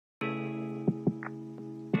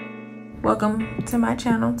Welcome to my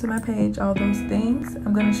channel, to my page, all those things.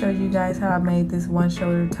 I'm going to show you guys how I made this one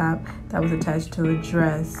shoulder top that was attached to a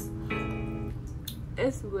dress.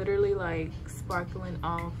 It's literally like sparkling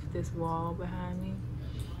off this wall behind me.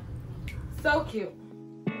 So cute.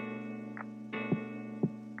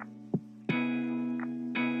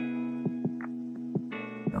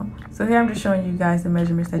 So here I'm just showing you guys the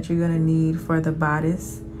measurements that you're going to need for the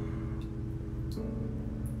bodice.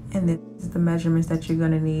 And this is the measurements that you're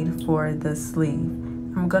going to need for the sleeve.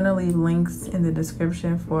 I'm going to leave links in the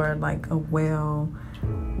description for like a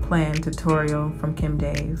well-planned tutorial from Kim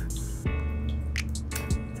Dave.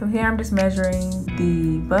 So here I'm just measuring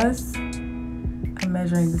the bust, I'm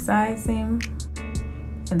measuring the side seam,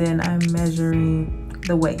 and then I'm measuring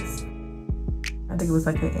the waist. I think it was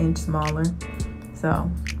like an inch smaller,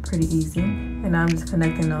 so pretty easy. And now I'm just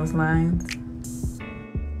connecting those lines.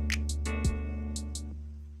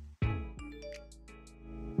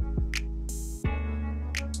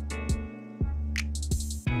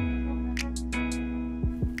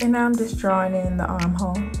 And now I'm just drawing in the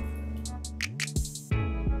armhole.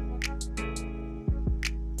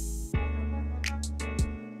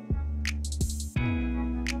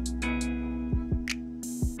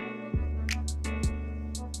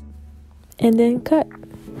 And then cut.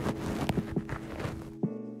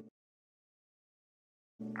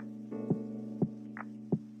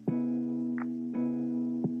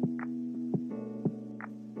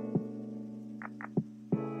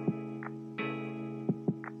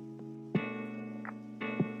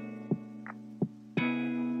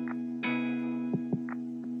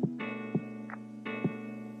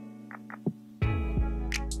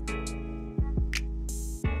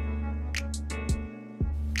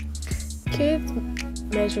 Kids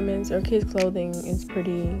measurements or kids clothing is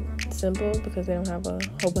pretty simple because they don't have a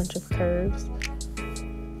whole bunch of curves.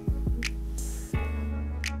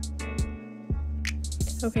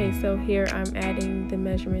 Okay, so here I'm adding the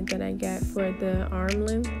measurement that I got for the arm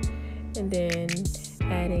length, and then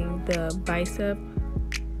adding the bicep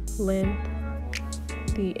length,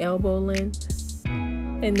 the elbow length,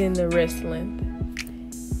 and then the wrist length.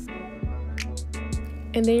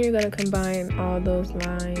 And then you're going to combine all those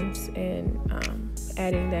lines and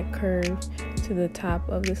adding that curve to the top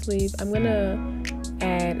of the sleeve. I'm going to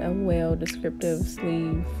add a well descriptive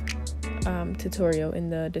sleeve tutorial in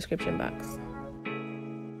the description box.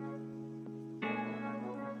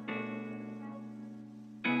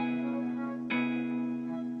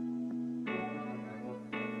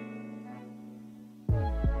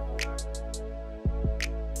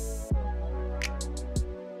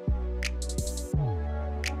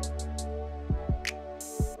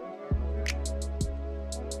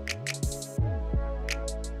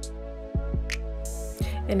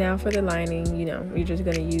 And now for the lining, you're just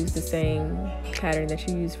going to use the same pattern that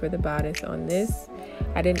you use for the bodice on this.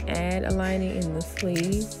 I didn't add a lining in the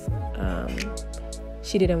sleeve.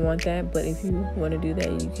 She didn't want that, but if you want to do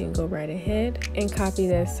that, you can go right ahead and copy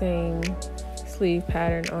that same sleeve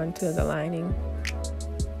pattern onto the lining.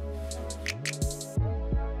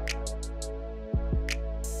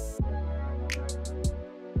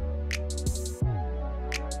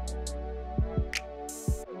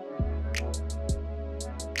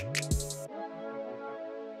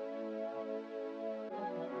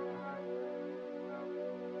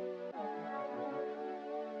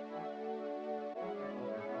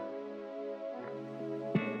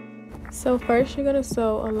 So first you're going to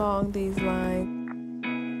sew along these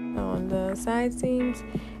lines on the side seams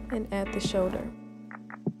and at the shoulder.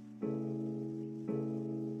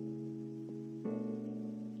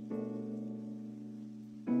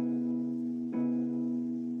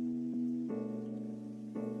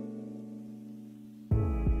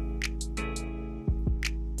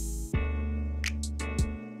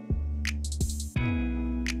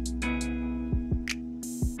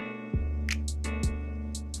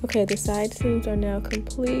 Okay, the side seams are now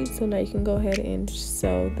complete, so now you can go ahead and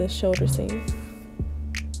sew the shoulder seam.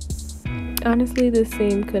 Honestly, this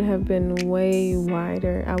seam could have been way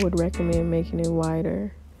wider. I would recommend making it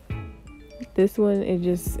wider. This one, it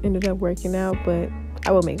just ended up working out, but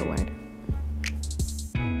I will make it wider.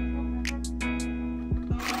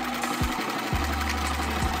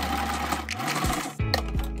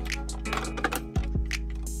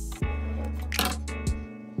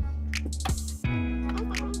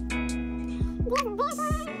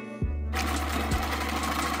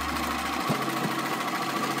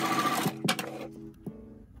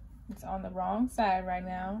 On the wrong side right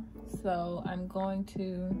now, so I'm going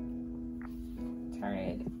to turn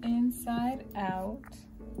it inside out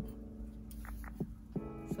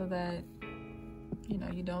so that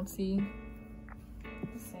you don't see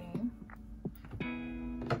the seam.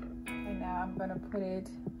 I'm gonna put it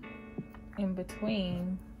in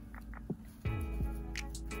between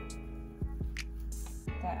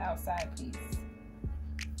that outside piece.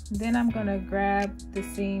 Then I'm gonna grab the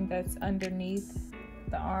seam that's underneath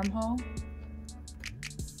the armhole,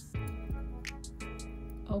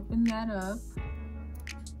 open that up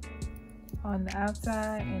on the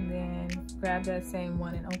outside, and then grab that same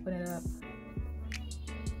one and open it up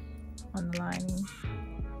on the lining.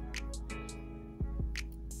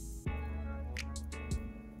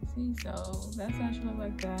 See, so that's how it should look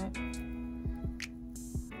like that.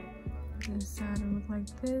 This side will look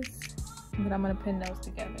like this, and then I'm gonna pin those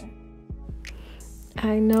together.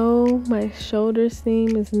 I know my shoulder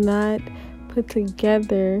seam is not put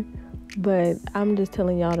together, but I'm just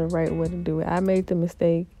telling y'all the right way to do it. I made the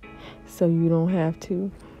mistake, so you don't have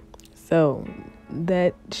to. So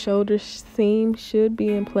that shoulder seam should be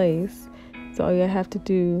in place. So all you have to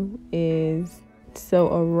do is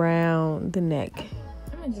sew around the neck.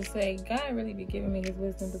 I'm gonna just say, God really be giving me his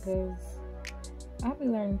wisdom, because I'll be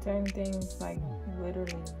learning certain things like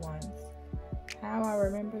literally once. How I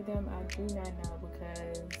remember them, I do not know,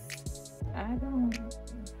 because I don't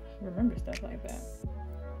remember stuff like that.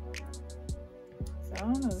 So I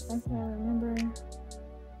don't know, the fact that I remember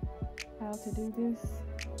how to do this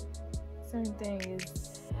certain thing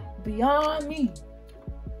is beyond me.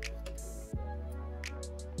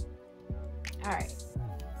 Alright,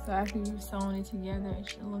 so after you've sewn it together, it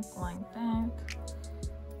should look like that.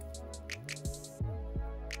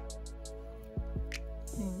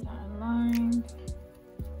 Seams are aligned.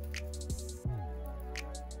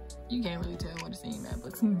 You can't really tell what a seam at,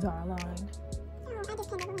 but seams are aligned. I just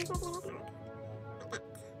came over when I was doing it.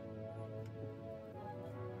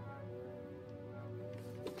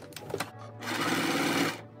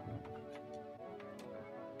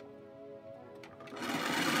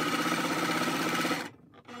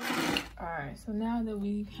 Alright, so now that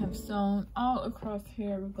we have sewn all across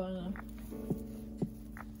here, we're gonna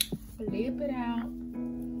flip it out.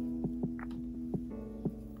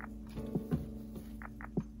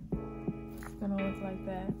 It's gonna look like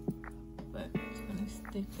that, but just gonna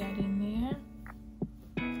stick that in there.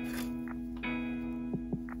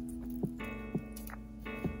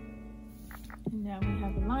 And now we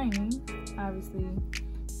have a lining. Obviously,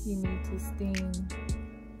 you need to steam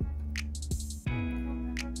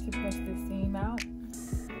to press the seam out,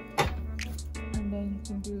 and then you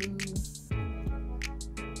can do,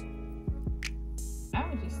 I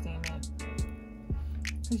would just steam it,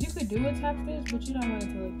 because you could do a top stitch, but you don't want it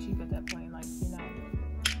to look cheap at that point, like, you know.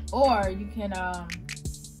 Or you can that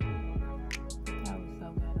was so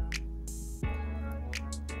good.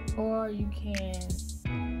 Or you can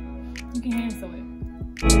hand sew it.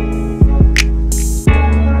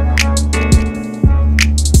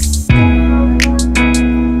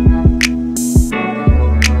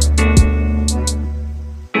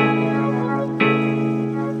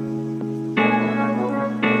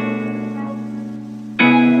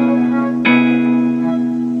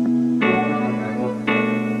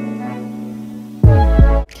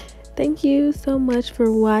 Thank you so much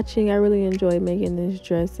for watching. I really enjoyed making this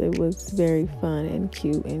dress. It was very fun and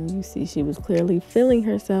cute, and you see she was clearly feeling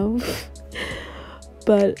herself.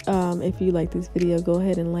 But if you like this video, go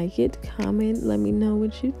ahead and like it, comment, let me know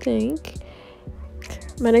what you think.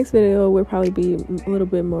 My next video will probably be a little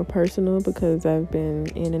bit more personal, because I've been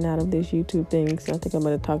in and out of this YouTube thing, so I think I'm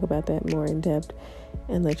going to talk about that more in depth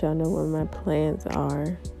and let y'all know what my plans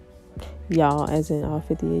are. Y'all, as in all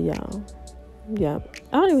 50 of y'all. Yep.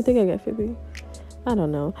 I don't even think I got 50. I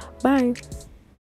don't know. Bye.